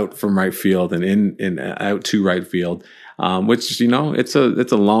ass out from right field and out to right field. Which, it's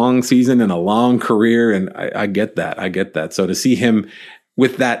a long season and a long career. And I get that. So to see him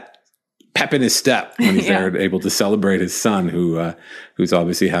with that pep in his step when he's there, able to celebrate his son, who's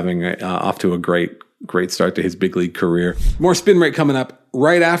obviously having off to a great start to his big league career. More Spin Rate coming up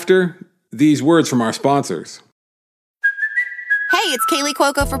right after these words from our sponsors. Hey, it's Kaylee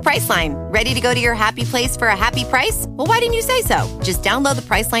Cuoco for Priceline. Ready to go to your happy place for a happy price? Well, why didn't you say so? Just download the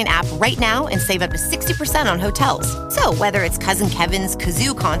Priceline app right now and save up to 60% on hotels. So whether it's Cousin Kevin's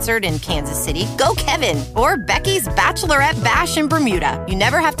Kazoo Concert in Kansas City, go Kevin, or Becky's Bachelorette Bash in Bermuda, you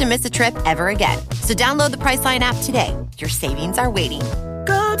never have to miss a trip ever again. So download the Priceline app today. Your savings are waiting.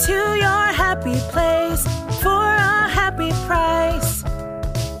 Go to your happy place for a happy price.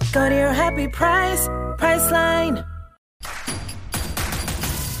 Go to your happy price, Priceline.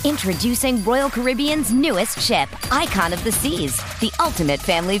 Introducing Royal Caribbean's newest ship, Icon of the Seas, the ultimate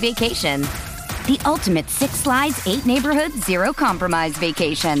family vacation. The ultimate 6 slides, 8 neighborhoods, 0 compromise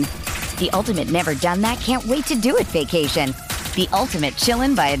vacation. The ultimate never done that, can't wait to do it vacation. The ultimate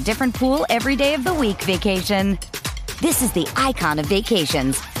chillin' by a different pool every day of the week vacation. This is the Icon of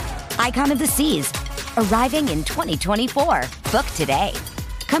vacations. Icon of the Seas, arriving in 2024. Book today.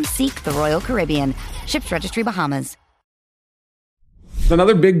 Come seek the Royal Caribbean. Ships Registry, Bahamas.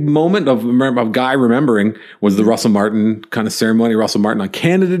 Another big moment of Guy remembering was the Russell Martin kind of ceremony. Russell Martin on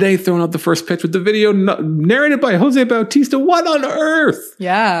Canada Day throwing out the first pitch with the video narrated by Jose Bautista. What on earth?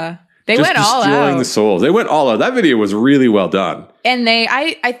 Yeah. They just went all out. Destroying the souls. They went all out. That video was really well done. And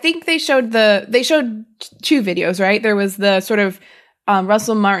I think they showed 2 videos, right? There was the sort of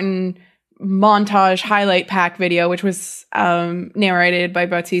Russell Martin montage highlight pack video, which was narrated by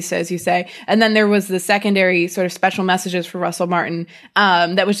Bautista, as you say, and then there was the secondary sort of special messages for Russell Martin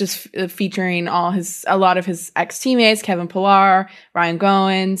that was just featuring a lot of his ex-teammates, Kevin Pillar, Ryan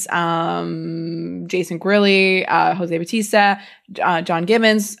Goins, Jason Grilli, Jose Bautista, John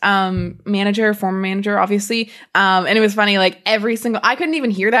Gibbons, former manager, obviously, and it was funny, like I couldn't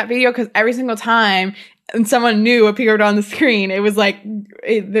even hear that video because every single time and someone new appeared on the screen, it was like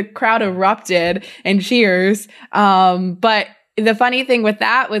the crowd erupted in cheers. But the funny thing with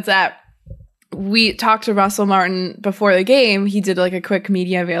that was that we talked to Russell Martin before the game. He did like a quick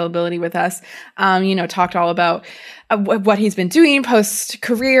media availability with us, talked all about what he's been doing post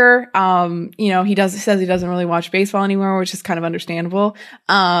career. He says he doesn't really watch baseball anymore, which is kind of understandable.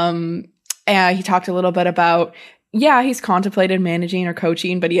 And he talked a little bit about, he's contemplated managing or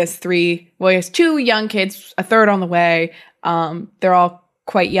coaching, but he has 2 young kids, a third on the way. They're all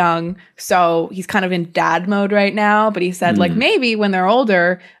quite young, so he's kind of in dad mode right now. But he said like maybe when they're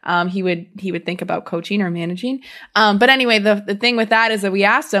older, he would think about coaching or managing. But anyway, the thing with that is that we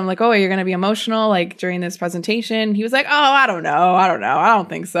asked him like, oh, you're going to be emotional like during this presentation. He was like, oh, I don't know, I don't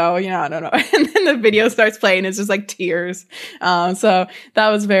think so. You know, I don't know. And then the video starts playing. It's just like tears. So that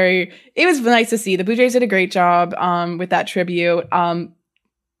was it was nice to see. The Blue Jays did a great job with that tribute.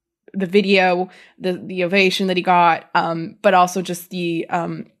 The video, the ovation that he got, but also just the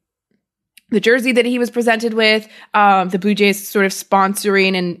jersey that he was presented with, the Blue Jays sort of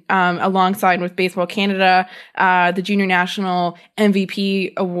sponsoring and alongside with Baseball Canada, the Junior National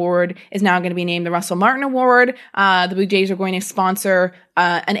MVP Award is now going to be named the Russell Martin Award. The Blue Jays are going to sponsor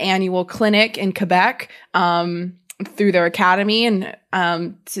an annual clinic in Quebec through their academy and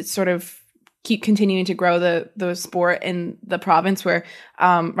to sort of keep continuing to grow the sport in the province where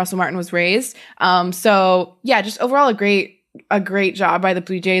Russell Martin was raised. So yeah, just overall a great job by the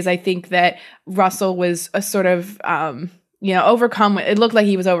Blue Jays. I think that Russell was a sort of overcome. It looked like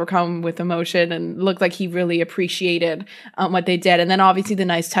he was overcome with emotion and looked like he really appreciated what they did. And then obviously the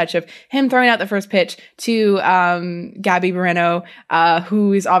nice touch of him throwing out the first pitch to Gabby Moreno,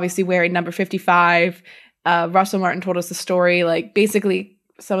 who is obviously wearing number 55. Russell Martin told us the story, like basically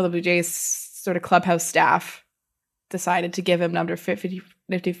some of the Blue Jays sort of clubhouse staff decided to give him number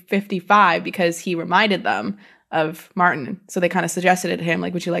 55 because he reminded them of Martin. So they kind of suggested it to him,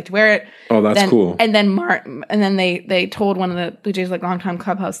 like, would you like to wear it? Oh, that's cool. And then they told one of the Blue Jays, like longtime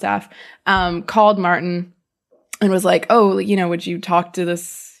clubhouse staff, called Martin and was like, oh, would you talk to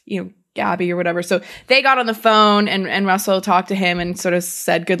this, Gabby or whatever. So they got on the phone and Russell talked to him and sort of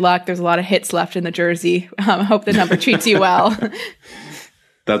said, good luck. There's a lot of hits left in the jersey. I hope the number treats you well.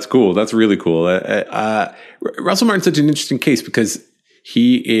 That's cool. That's really cool. Russell Martin's such an interesting case because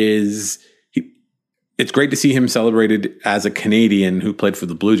it's great to see him celebrated as a Canadian who played for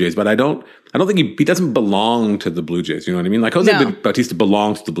the Blue Jays, but I don't think he doesn't belong to the Blue Jays. You know what I mean? Like Jose Bautista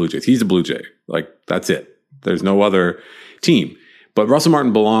belongs to the Blue Jays. He's a Blue Jay. Like that's it. There's no other team. But Russell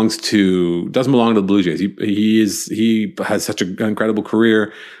Martin doesn't belong to the Blue Jays. He has such an incredible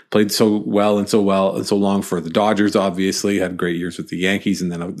career, played so well and so long for the Dodgers, obviously, had great years with the Yankees and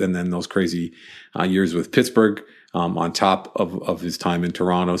then those crazy years with Pittsburgh, on top of his time in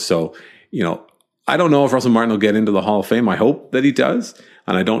Toronto. So, I don't know if Russell Martin will get into the Hall of Fame. I hope that he does.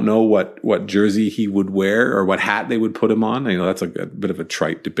 And I don't know what jersey he would wear or what hat they would put him on. That's a bit of a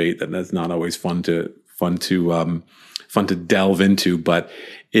trite debate that's not always fun to delve into, but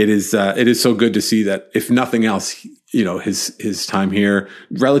it is so good to see that if nothing else, his time here,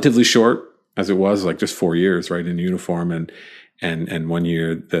 relatively short as it was, like just 4 years, right, in uniform, and 1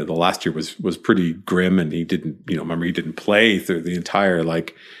 year, the last year was pretty grim, and he didn't, he didn't play through the entire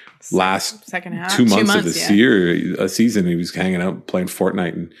last second half, 2 months of the season. He was hanging out playing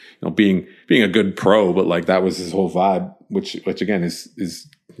Fortnite and being a good pro, but that was his whole vibe, which again is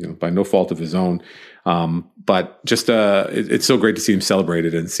by no fault of his own. But just it's so great to see him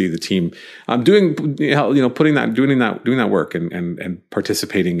celebrated and see the team doing that work and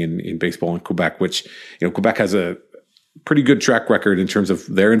participating in baseball in Quebec, which Quebec has a pretty good track record in terms of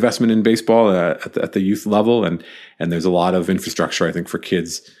their investment in baseball at the youth level, and there's a lot of infrastructure, I think, for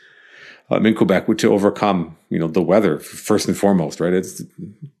kids in Quebec to overcome the weather first and foremost, right? It's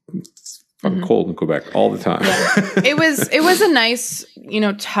fucking cold in Quebec all the time. Yeah. It was a nice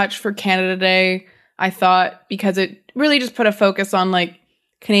touch for Canada Day, I thought, because it really just put a focus on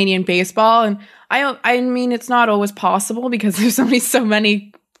Canadian baseball. And I mean, it's not always possible because there's so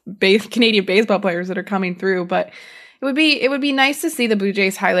many Canadian baseball players that are coming through, but it would be nice to see the Blue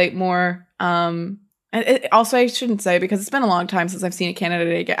Jays highlight more. Also, I shouldn't say, because it's been a long time since I've seen a Canada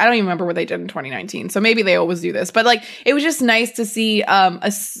Day. I don't even remember what they did in 2019. So maybe they always do this, but it was just nice to see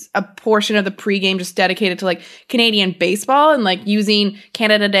a portion of the pregame just dedicated to Canadian baseball and using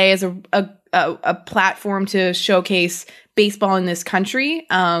Canada Day as a platform to showcase baseball in this country.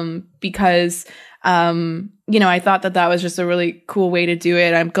 Because I thought that was just a really cool way to do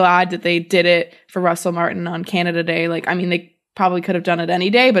it. I'm glad that they did it for Russell Martin on Canada Day. They probably could have done it any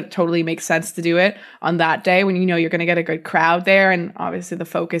day, but it totally makes sense to do it on that day when you're going to get a good crowd there. And obviously the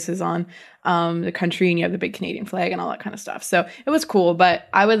focus is on the country, and you have the big Canadian flag and all that kind of stuff. So it was cool, but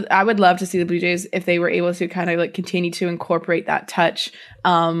I would love to see the Blue Jays, if they were able to kind of continue to incorporate that touch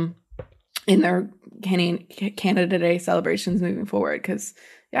in their Canada Day celebrations moving forward. Because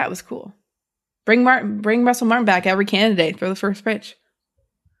it was cool. Bring Russell Martin back every Canada Day for the first pitch.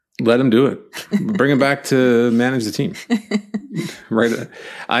 Let him do it. Bring him back to manage the team. Right.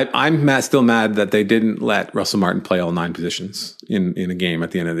 I'm still mad that they didn't let Russell Martin play all 9 positions in a game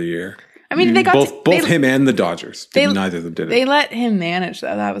at the end of the year. I mean, they got both him and the Dodgers. Neither of them did it. They let him manage,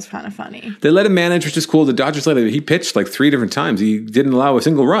 though. That was kind of funny. They let him manage, which is cool. The Dodgers let him. He pitched like 3 different times. He didn't allow a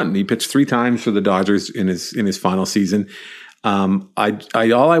single run. He pitched 3 times for the Dodgers in his final season. All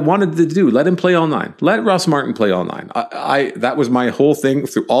I wanted to do, let him play all 9. Let Russ Martin play all 9. That was my whole thing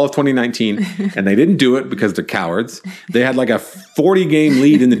through all of 2019, and they didn't do it because they're cowards. They had like a 40-game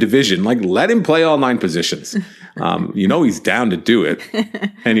lead in the division. Like, let him play all 9 positions. He's down to do it.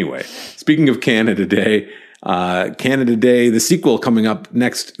 Anyway, speaking of Canada Day, the sequel coming up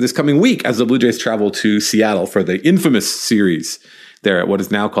this coming week as the Blue Jays travel to Seattle for the infamous series there at what is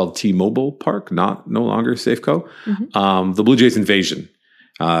now called T-Mobile Park, no longer Safeco. Mm-hmm. The Blue Jays invasion.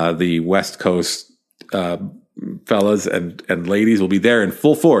 The West Coast fellas and ladies will be there in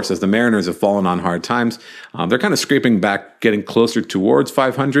full force as the Mariners have fallen on hard times. They're kind of scraping back, getting closer towards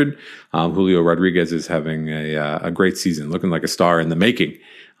 500. Julio Rodriguez is having a great season, looking like a star in the making,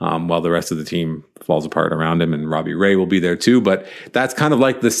 while the rest of the team falls apart around him, and Robbie Ray will be there too. But that's kind of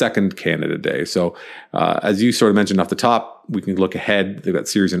like the second Canada Day. So as you sort of mentioned off the top, we can look ahead. They've got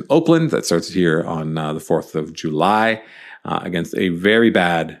series in Oakland that starts here on the 4th of July against a very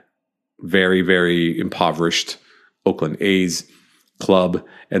bad, very, very impoverished Oakland A's club.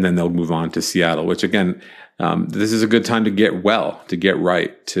 And then they'll move on to Seattle, which again, this is a good time to get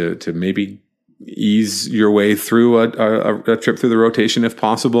right, to maybe ease your way through a trip through the rotation if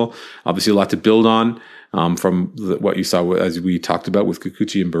possible. Obviously a lot to build on from what you saw as we talked about with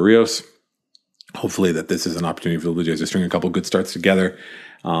Kikuchi and Barrios. Hopefully that this is an opportunity for the Blue Jays to string a couple good starts together.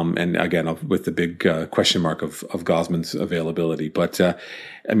 And again, with the big question mark of Gausman's availability. But the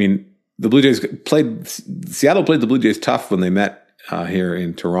Blue Jays Seattle played the Blue Jays tough when they met here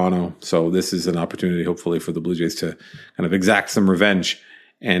in Toronto. So this is an opportunity, hopefully, for the Blue Jays to kind of exact some revenge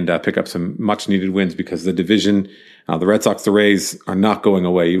and pick up some much needed wins, because the division, the Red Sox, the Rays are not going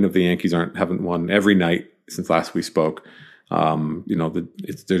away, even if the Yankees haven't won every night since last we spoke. They're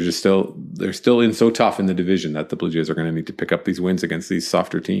still in so tough in the division that the Blue Jays are going to need to pick up these wins against these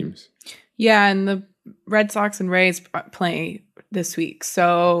softer teams. Yeah, and the Red Sox and Rays play this week,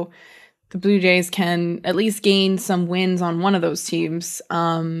 so the Blue Jays can at least gain some wins on one of those teams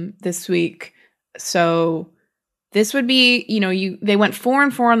this week. So this would be, they went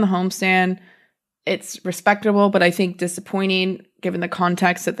 4-4 on the homestand. It's respectable, but I think disappointing given the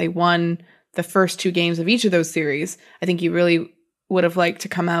context that they won the first 2 games of each of those series. I think you really would have liked to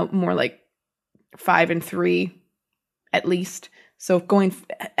come out more like 5-3 at least. So going,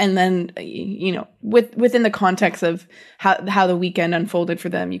 and then, within the context of how the weekend unfolded for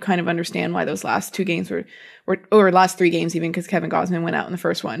them, you kind of understand why those last 2 games were or last 3 games, even because Kevin Gausman went out in the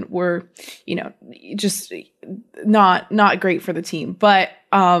first one, were, just not great for the team. But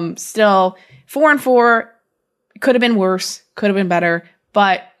still 4-4 could have been worse, could have been better.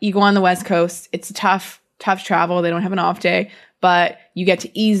 But you go on the West Coast, it's a tough travel. They don't have an off day, but you get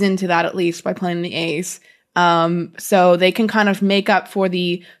to ease into that at least by playing the A's. So they can kind of make up for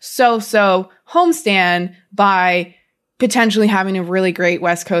the so-so homestand by potentially having a really great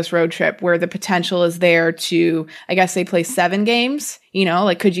West Coast road trip where the potential is there to, I guess they play 7 games,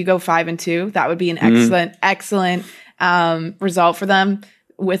 could you go 5-2? That would be an excellent result for them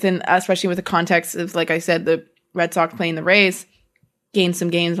especially with the context of, like I said, the Red Sox playing the Rays. Gain some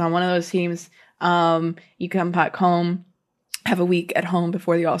games on one of those teams. You come back home, have a week at home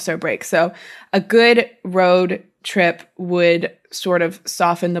before the All-Star break. So a good road trip would sort of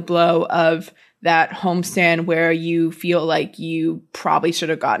soften the blow of that homestand where you feel like you probably should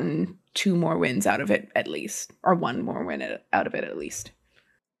have gotten 2 more wins out of it at least, or 1 more win out of it at least.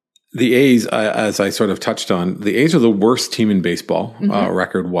 The A's, as I sort of touched on, the A's are the worst team in baseball,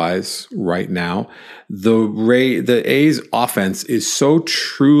 record-wise, right now. The A's offense is so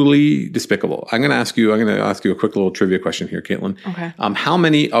truly despicable. I'm going to ask you a quick little trivia question here, Caitlin. Okay. How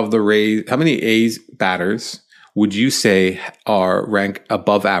many A's batters would you say are rank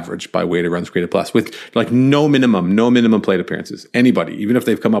above average by weighted runs created plus, with like no minimum plate appearances? Anybody, even if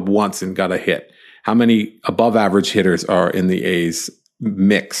they've come up once and got a hit, how many above average hitters are in the A's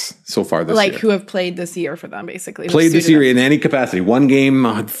mix so far this year? Who have played this year for them, basically. Played this year in any capacity. 1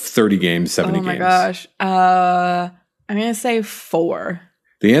 game, 30 games, 70 games. Oh my gosh. I'm going to say 4.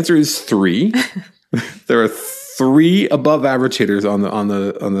 The answer is 3. There are 3 above average hitters on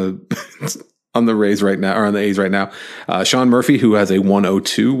the on the Rays right now, or on the A's right now. Sean Murphy, who has a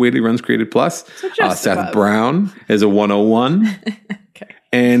 102 weighted runs created plus. Seth Brown is a 101. Okay.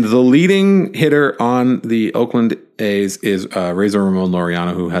 And the leading hitter on the Oakland A's is Razor Ramon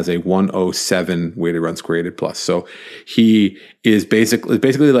Laureano, who has a 107 weighted runs created plus. So he is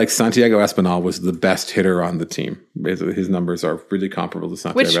basically like Santiago Espinal was the best hitter on the team. Basically, his numbers are really comparable to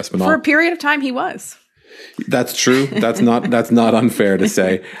Santiago Espinal. For a period of time, he was. That's true. That's not unfair to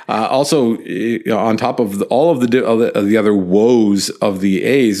say. Also, on top of all of the other woes of the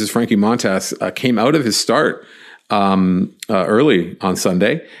A's, is Frankie Montas came out of his start early on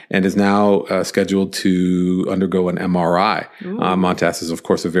Sunday and is now scheduled to undergo an MRI. Montas is, of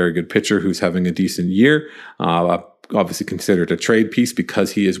course, a very good pitcher who's having a decent year. Obviously considered a trade piece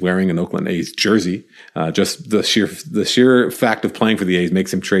because he is wearing an Oakland A's jersey. Just the sheer fact of playing for the A's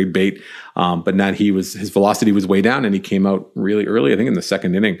makes him trade bait. But now his velocity was way down and he came out really early, I think in the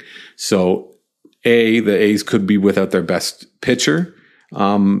second inning. So the A's could be without their best pitcher. I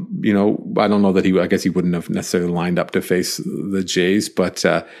don't know that I guess he wouldn't have necessarily lined up to face the Jays, but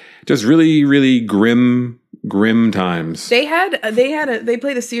just really, really grim times. They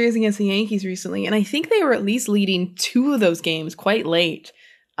played a series against the Yankees recently, and I think they were at least leading 2 of those games quite late,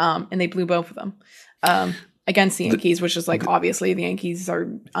 and they blew both of them against the Yankees, which is like obviously the Yankees are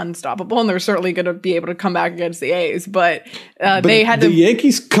unstoppable, and they're certainly going to be able to come back against the A's. But the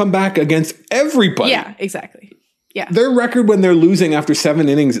Yankees come back against everybody. Yeah, exactly. Yeah, their record when they're losing after 7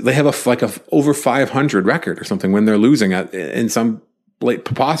 innings, they have a over 500 record or something when they're losing in some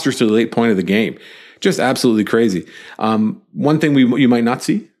preposterously late point of the game. Just absolutely crazy. One thing you might not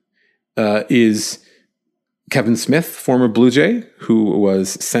see is Kevin Smith, former Blue Jay, who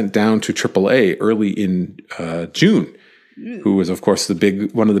was sent down to AAA early in June, who was, of course,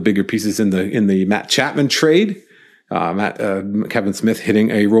 one of the bigger pieces in the Matt Chapman trade. Kevin Smith hitting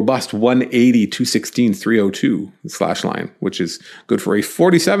a robust 180, 216, 302 slash line, which is good for a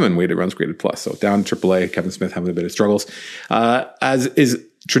 47 weighted runs created plus. So down AAA, Kevin Smith having a bit of struggles. As is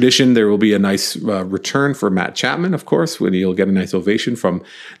tradition, there will be a nice return for Matt Chapman, of course, when he'll get a nice ovation from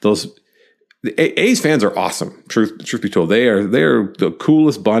those. The A's fans are awesome. Truth be told, they are the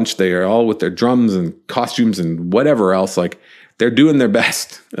coolest bunch. They are all with their drums and costumes and whatever else. Like they're doing their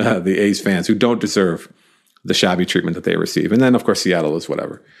best. The A's fans who don't deserve the shabby treatment that they receive. And then, of course, Seattle is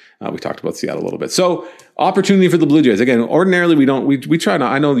whatever. We talked about Seattle a little bit. So opportunity for the Blue Jays. Again, ordinarily we try to,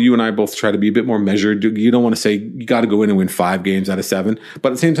 I know you and I both try to be a bit more measured. You don't want to say you got to go in and win 5 games out of 7. But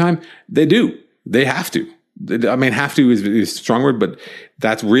at the same time, they do. They have to. I mean, have to is a strong word, but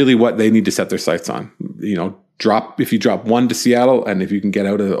that's really what they need to set their sights on. If you drop 1 to Seattle, and if you can get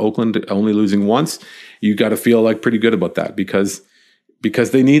out of Oakland only losing once, you got to feel like pretty good about that because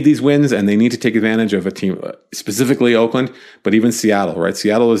they need these wins and they need to take advantage of a team, specifically Oakland, but even Seattle, right?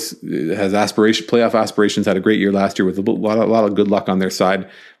 Seattle has playoff aspirations, had a great year last year with a lot of good luck on their side.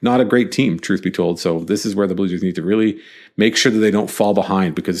 Not a great team, truth be told. So this is where the Blue Jays need to really make sure that they don't fall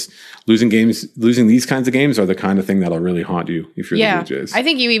behind, because losing these kinds of games are the kind of thing that'll really haunt you if you're the Blue Jays. I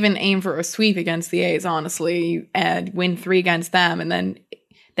think you even aim for a sweep against the A's, honestly, and win 3 against them. And then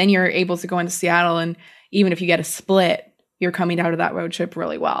you're able to go into Seattle, and even if you get a split, you're coming out of that road trip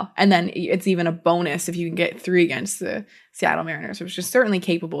really well. And then it's even a bonus if you can get 3 against the Seattle Mariners, which is certainly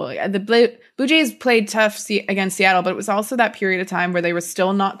capable. The Blue Jays played tough against Seattle, but it was also that period of time where they were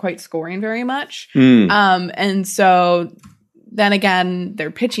still not quite scoring very much. And so then again,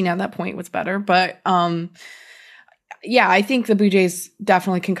 their pitching at that point was better. But I think the Blue Jays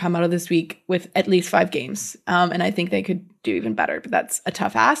definitely can come out of this week with at least 5 games. And I think they could do even better, but that's a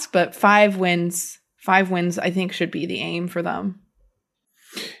tough ask. But 5 wins, I think, should be the aim for them.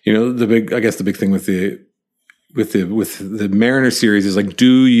 The big thing with the Mariners series is like,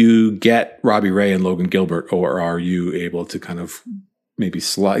 do you get Robbie Ray and Logan Gilbert, or are you able to kind of maybe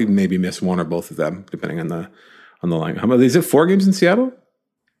miss one or both of them, depending on the line? How about, is it 4 games in Seattle?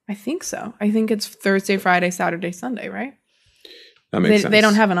 I think so. I think it's Thursday, Friday, Saturday, Sunday, right? That makes sense. They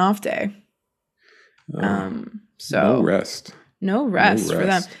don't have an off day. No rest for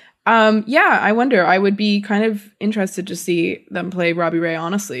them. I wonder. I would be kind of interested to see them play Robbie Ray,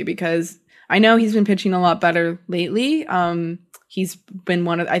 honestly, because I know he's been pitching a lot better lately. He's been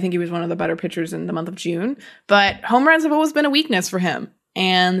I think he was one of the better pitchers in the month of June, but home runs have always been a weakness for him.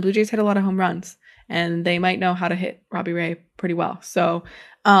 And the Blue Jays hit a lot of home runs, and they might know how to hit Robbie Ray pretty well. So,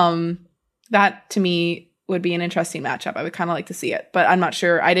 that to me would be an interesting matchup. I would kind of like to see it, but I'm not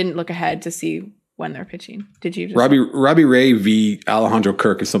sure. I didn't look ahead to see when they're pitching. Did you? Robbie Ray v. Alejandro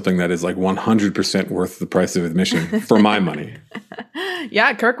Kirk is something that is like 100% worth the price of admission for my money.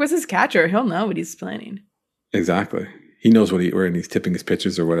 Yeah, Kirk was his catcher. He'll know what he's planning. Exactly. He knows where he's tipping his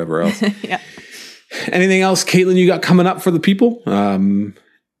pitches or whatever else. Yeah. Anything else, Caitlin, you got coming up for the people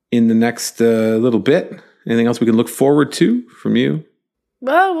in the next little bit? Anything else we can look forward to from you?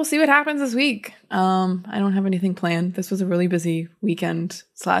 Well, we'll see what happens this week. I don't have anything planned. This was a really busy weekend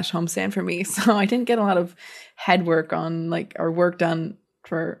 / homestand for me. So I didn't get a lot of head work on or work done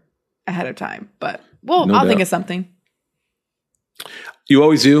for ahead of time. But I'll think of something. You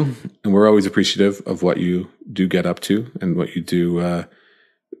always do. And we're always appreciative of what you do get up to and what you do,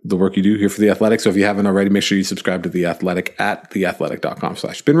 the work you do here for The Athletic. So if you haven't already, make sure you subscribe to The Athletic at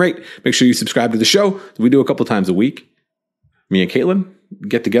theathletic.com/spinrate. Make sure you subscribe to the show. We do a couple times a week. Me and Caitlin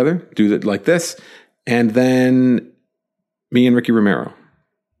get together, do it like this. And then me and Ricky Romero,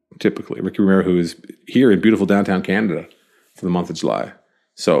 typically. Ricky Romero, who is here in beautiful downtown Canada for the month of July.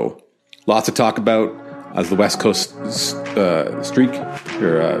 So lots to talk about as the West Coast streak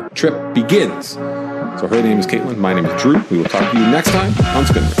or trip begins. So her name is Caitlin. My name is Drew. We will talk to you next time on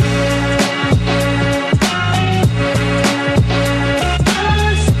Spin Rate.